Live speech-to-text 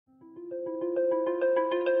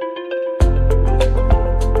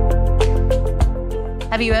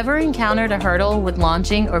Have you ever encountered a hurdle with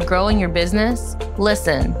launching or growing your business?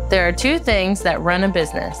 Listen, there are two things that run a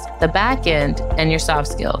business, the back end and your soft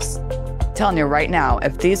skills. Telling you right now,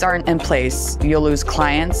 if these aren't in place, you'll lose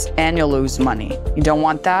clients and you'll lose money. You don't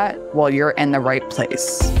want that? Well, you're in the right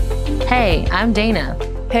place. Hey, I'm Dana.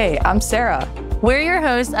 Hey, I'm Sarah. We're your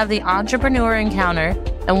hosts of the Entrepreneur Encounter,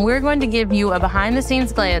 and we're going to give you a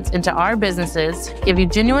behind-the-scenes glance into our businesses, give you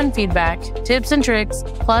genuine feedback, tips and tricks,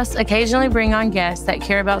 plus occasionally bring on guests that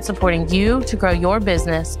care about supporting you to grow your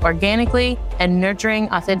business organically and nurturing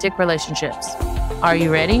authentic relationships. Are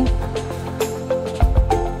you ready?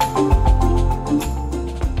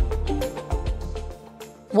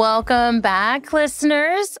 Welcome back,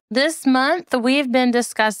 listeners. This month, we've been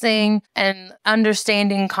discussing and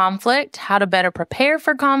understanding conflict, how to better prepare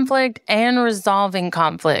for conflict, and resolving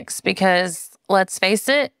conflicts. Because let's face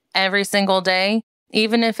it, every single day,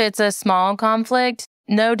 even if it's a small conflict,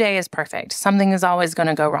 no day is perfect. Something is always going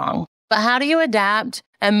to go wrong. But how do you adapt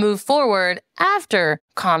and move forward after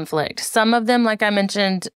conflict? Some of them, like I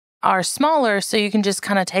mentioned, are smaller, so you can just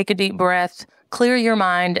kind of take a deep breath, clear your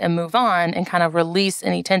mind and move on and kind of release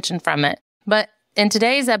any tension from it. But in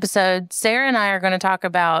today's episode, Sarah and I are going to talk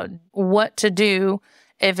about what to do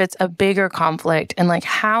if it's a bigger conflict and like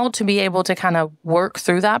how to be able to kind of work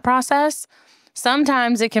through that process.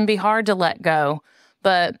 Sometimes it can be hard to let go,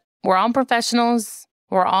 but we're all professionals.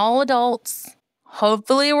 We're all adults.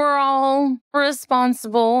 Hopefully we're all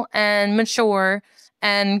responsible and mature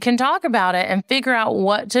and can talk about it and figure out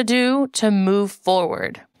what to do to move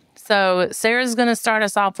forward. So Sarah's going to start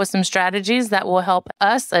us off with some strategies that will help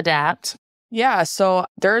us adapt. Yeah, so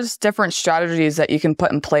there's different strategies that you can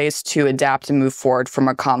put in place to adapt and move forward from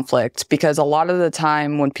a conflict. Because a lot of the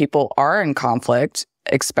time when people are in conflict,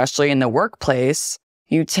 especially in the workplace,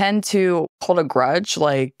 you tend to hold a grudge.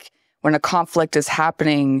 Like when a conflict is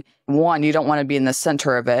happening, one, you don't want to be in the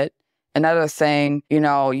center of it. Another thing,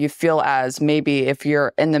 you feel as maybe if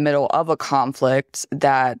you're in the middle of a conflict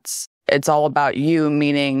that it's all about you,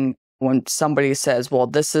 meaning when somebody says, well,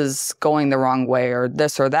 this is going the wrong way or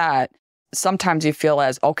this or that, sometimes you feel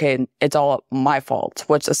as, okay, it's all my fault,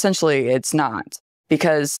 which essentially it's not.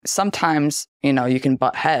 Because sometimes, you can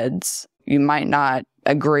butt heads. You might not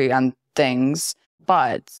agree on things,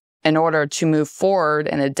 but in order to move forward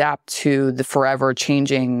and adapt to the forever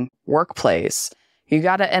changing workplace, you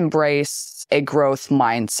got to embrace a growth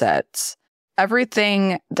mindset.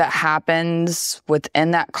 Everything that happens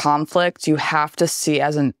within that conflict, you have to see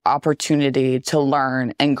as an opportunity to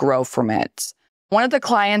learn and grow from it. One of the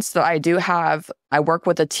clients that I do have, I work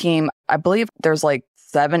with a team. I believe there's like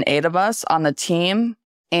 7, 8 of us on the team.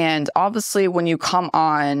 And obviously when you come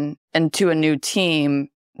on into a new team,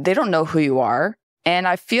 they don't know who you are. And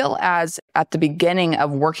I feel as at the beginning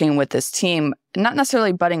of working with this team, not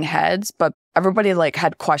necessarily butting heads, but everybody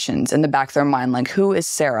had questions in the back of their mind, like, who is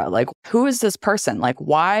Sarah? Like, who is this person? Like,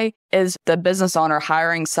 why is the business owner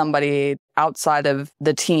hiring somebody outside of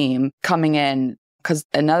the team coming in? Because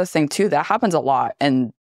another thing too, that happens a lot.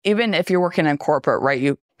 And even if you're working in corporate, right,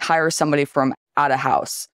 you hire somebody from out of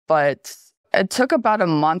house. But it took about a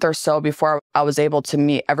month or so before I was able to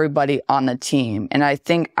meet everybody on the team. And I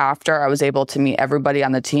think after I was able to meet everybody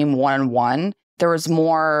on the team one-on-one, there was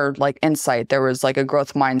more insight. There was a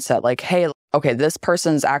growth mindset, like, hey, okay, this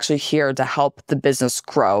person's actually here to help the business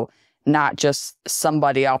grow, not just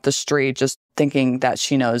somebody off the street just thinking that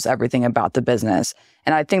she knows everything about the business.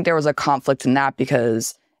 And I think there was a conflict in that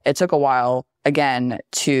because it took a while, again,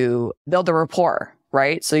 to build a rapport,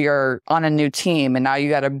 right? So you're on a new team and now you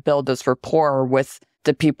got to build this rapport with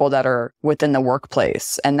the people that are within the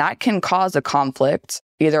workplace. And that can cause a conflict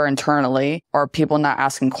either internally or people not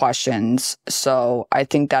asking questions. So I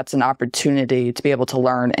think that's an opportunity to be able to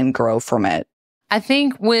learn and grow from it. I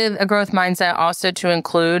think with a growth mindset also to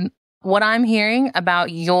include what I'm hearing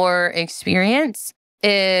about your experience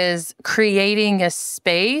is creating a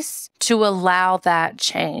space to allow that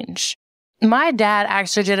change. My dad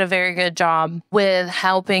actually did a very good job with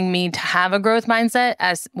helping me to have a growth mindset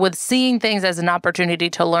with seeing things as an opportunity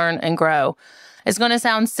to learn and grow. It's going to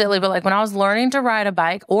sound silly, but when I was learning to ride a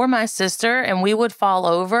bike or my sister and we would fall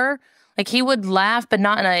over, he would laugh, but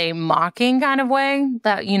not in a mocking kind of way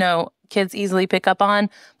that, kids easily pick up on,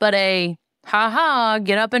 but a ha,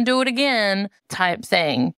 get up and do it again type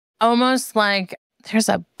thing. Almost like there's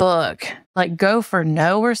a book, Go for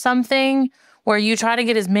No or something, where you try to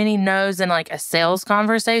get as many no's in a sales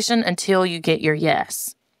conversation until you get your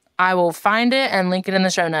yes. I will find it and link it in the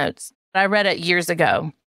show notes. I read it years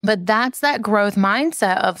ago. But that's that growth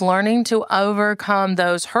mindset of learning to overcome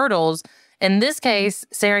those hurdles. In this case,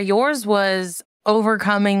 Sarah, yours was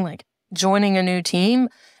overcoming joining a new team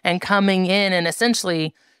and coming in and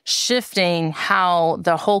essentially shifting how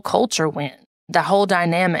the whole culture went, the whole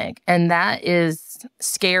dynamic. And that is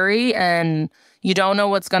scary and you don't know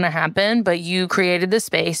what's going to happen, but you created the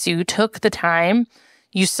space, you took the time,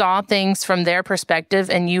 you saw things from their perspective,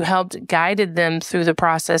 and you helped guided them through the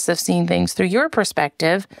process of seeing things through your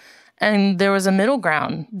perspective. And there was a middle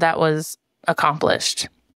ground that was accomplished.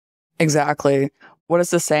 Exactly. What is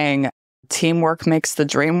the saying? Teamwork makes the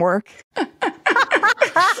dream work.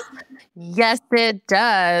 Yes, it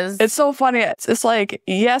does. It's so funny. It's like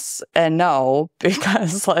yes and no,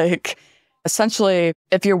 because like essentially,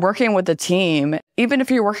 if you're working with a team, even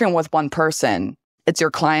if you're working with one person, it's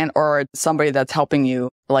your client or somebody that's helping you,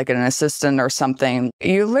 like an assistant or something,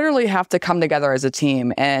 you literally have to come together as a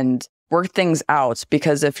team and work things out.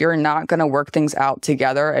 Because if you're not going to work things out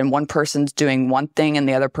together and one person's doing one thing and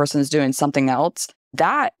the other person's doing something else,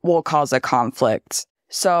 that will cause a conflict.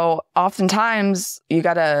 So oftentimes you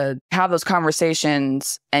got to have those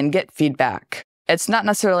conversations and get feedback. It's not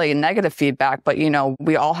necessarily negative feedback, but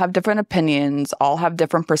we all have different opinions, all have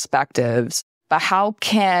different perspectives. But how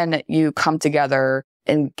can you come together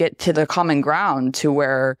and get to the common ground to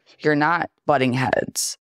where you're not butting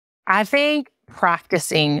heads? I think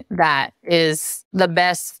practicing that is the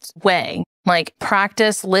best way. Like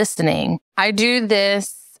practice listening. I do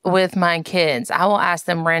this with my kids. I will ask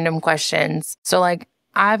them random questions. So like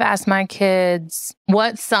I've asked my kids,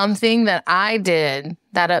 what's something that I did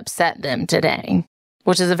that upset them today?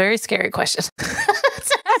 Which is a very scary question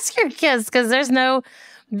to ask your kids because there's no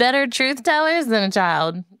better truth tellers than a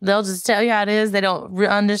child. They'll just tell you how it is. They don't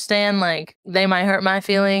understand, like, they might hurt my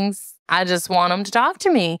feelings. I just want them to talk to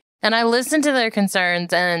me. And I listen to their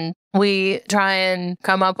concerns and we try and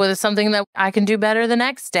come up with something that I can do better the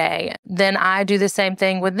next day. Then I do the same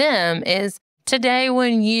thing with them is, today,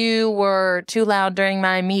 when you were too loud during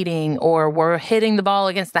my meeting or were hitting the ball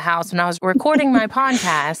against the house when I was recording my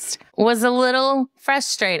podcast was a little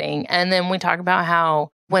frustrating. And then we talk about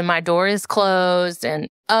how when my door is closed and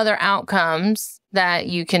other outcomes that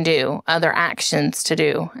you can do, other actions to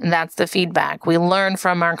do. And that's the feedback. We learn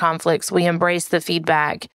from our conflicts. We embrace the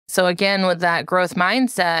feedback. So again, with that growth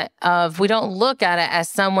mindset of we don't look at it as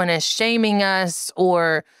someone is shaming us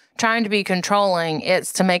or trying to be controlling,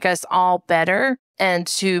 it's to make us all better and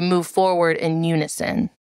to move forward in unison.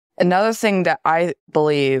 Another thing that I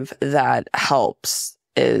believe that helps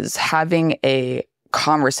is having a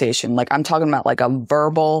conversation. Like I'm talking about like a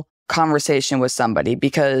verbal conversation with somebody,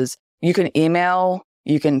 because you can email,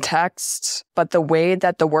 you can text, but the way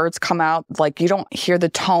that the words come out, like you don't hear the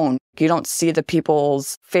tone, you don't see the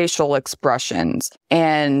people's facial expressions.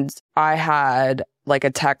 And I had like a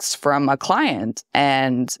text from a client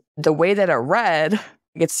and the way that it read,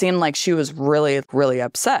 it seemed like she was really, really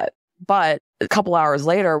upset. But a couple hours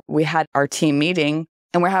later, we had our team meeting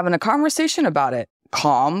and we're having a conversation about it.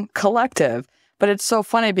 Calm, collective. But it's so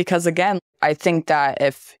funny because, again, I think that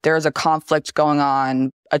if there's a conflict going on,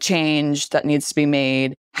 a change that needs to be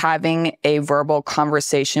made, having a verbal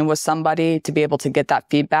conversation with somebody to be able to get that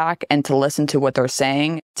feedback and to listen to what they're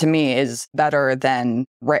saying, to me, is better than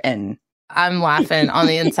written. I'm laughing on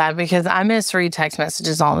the inside because I misread text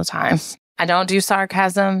messages all the time. I don't do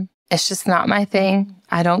sarcasm. It's just not my thing.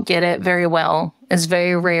 I don't get it very well. It's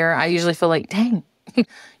very rare. I usually feel like, dang,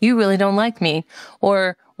 you really don't like me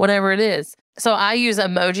or whatever it is. So I use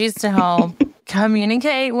emojis to help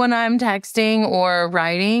communicate when I'm texting or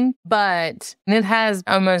writing, but it has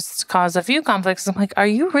almost caused a few conflicts. I'm like, are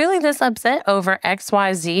you really this upset over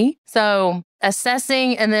XYZ? So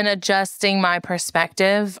assessing and then adjusting my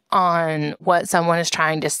perspective on what someone is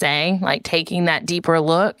trying to say, like taking that deeper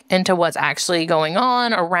look into what's actually going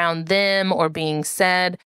on around them or being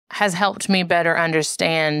said, has helped me better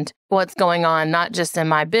understand what's going on, not just in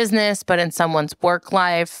my business, but in someone's work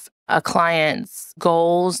life, a client's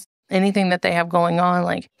goals, anything that they have going on,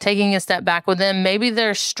 like taking a step back with them. Maybe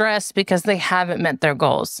they're stressed because they haven't met their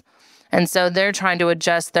goals. And so they're trying to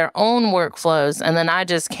adjust their own workflows. And then I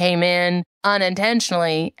just came in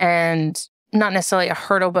unintentionally and not necessarily a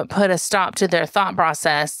hurdle, but put a stop to their thought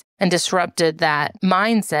process and disrupted that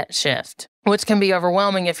mindset shift, which can be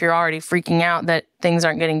overwhelming if you're already freaking out that things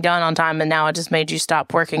aren't getting done on time. And now it just made you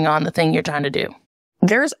stop working on the thing you're trying to do.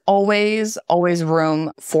 There's always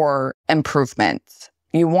room for improvement.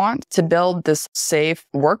 You want to build this safe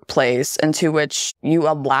workplace into which you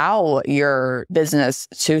allow your business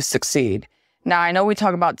to succeed. Now, I know we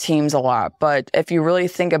talk about teams a lot, but if you really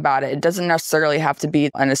think about it, it doesn't necessarily have to be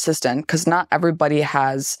an assistant because not everybody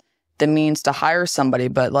has the means to hire somebody,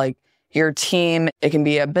 but like your team, it can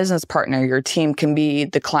be a business partner. Your team can be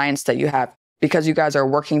the clients that you have. because you guys are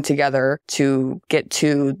working together to get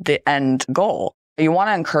to the end goal. You want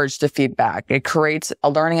to encourage the feedback. It creates a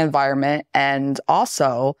learning environment, and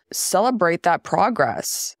also celebrate that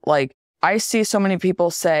progress. Like, I see so many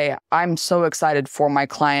people say, I'm so excited for my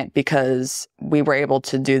client because we were able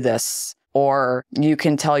to do this. Or you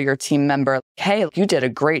can tell your team member, hey, you did a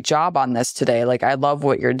great job on this today. Like, I love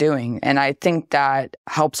what you're doing. And I think that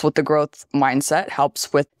helps with the growth mindset,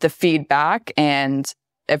 helps with the feedback. And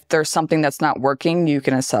if there's something that's not working, you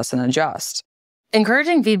can assess and adjust.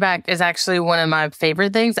 Encouraging feedback is actually one of my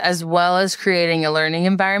favorite things, as well as creating a learning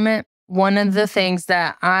environment. One of the things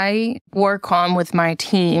that I work on with my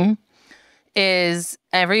team is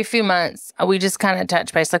every few months, we just kind of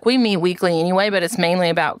touch base. Like, we meet weekly anyway, but it's mainly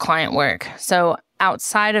about client work. So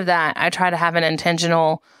outside of that, I try to have an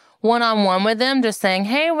intentional one-on-one with them, just saying,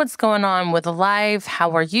 hey, what's going on with life?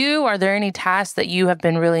 How are you? Are there any tasks that you have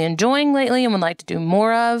been really enjoying lately and would like to do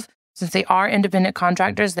more of? Since they are independent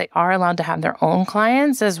contractors, they are allowed to have their own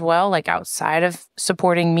clients as well, like outside of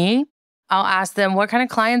supporting me. I'll ask them, what kind of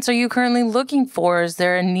clients are you currently looking for? Is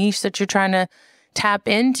there a niche that you're trying to tap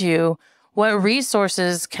into? What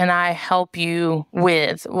resources can I help you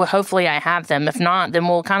with? Well, hopefully I have them. If not, then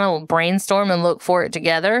we'll kind of brainstorm and look for it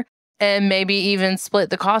together and maybe even split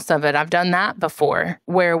the cost of it. I've done that before,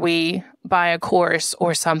 where we buy a course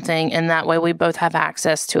or something, and that way we both have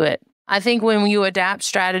access to it. I think when you adapt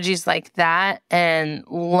strategies like that and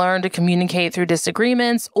learn to communicate through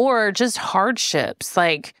disagreements or just hardships,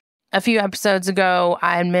 like a few episodes ago,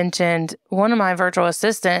 I had mentioned one of my virtual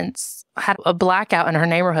assistants had a blackout in her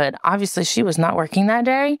neighborhood. Obviously, she was not working that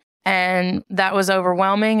day, and that was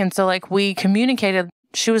overwhelming. And so, like, we communicated.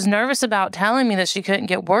 She was nervous about telling me that she couldn't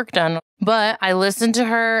get work done, but I listened to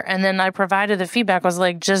her, and then I provided the feedback. I was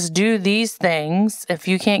like, just do these things. If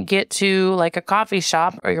you can't get to like a coffee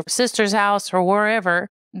shop or your sister's house or wherever,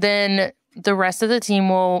 then the rest of the team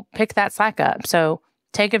will pick that slack up. So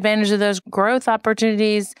take advantage of those growth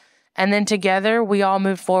opportunities. And then together we all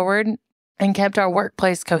moved forward and kept our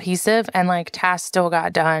workplace cohesive, and like tasks still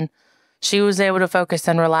got done. She was able to focus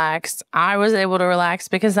and relax. I was able to relax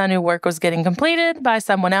because I knew work was getting completed by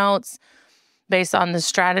someone else based on the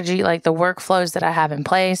strategy, like the workflows that I have in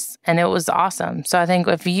place. And it was awesome. So I think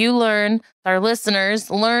if you learn, our listeners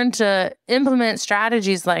learn to implement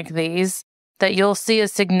strategies like these, that you'll see a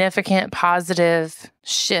significant positive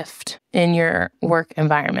shift in your work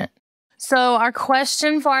environment. So our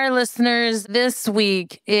question for our listeners this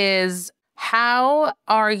week is, how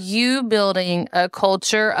are you building a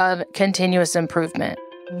culture of continuous improvement?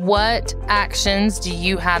 What actions do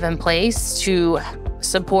you have in place to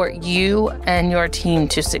support you and your team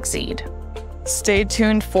to succeed? Stay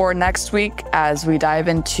tuned for next week as we dive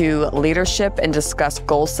into leadership and discuss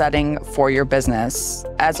goal setting for your business.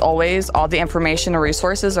 As always, all the information and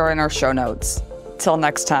resources are in our show notes. Till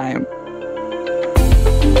next time.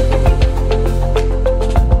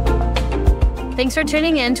 Thanks for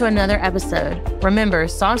tuning in to another episode. Remember,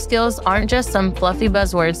 soft skills aren't just some fluffy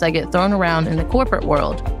buzzwords that get thrown around in the corporate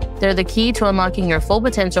world. They're the key to unlocking your full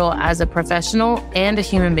potential as a professional and a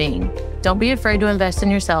human being. Don't be afraid to invest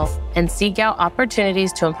in yourself and seek out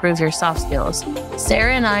opportunities to improve your soft skills.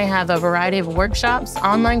 Sarah and I have a variety of workshops,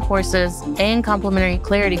 online courses, and complimentary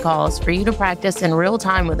clarity calls for you to practice in real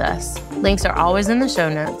time with us. Links are always in the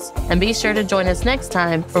show notes. And be sure to join us next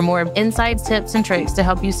time for more insights, tips, and tricks to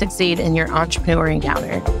help you succeed in your entrepreneur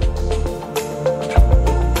encounter.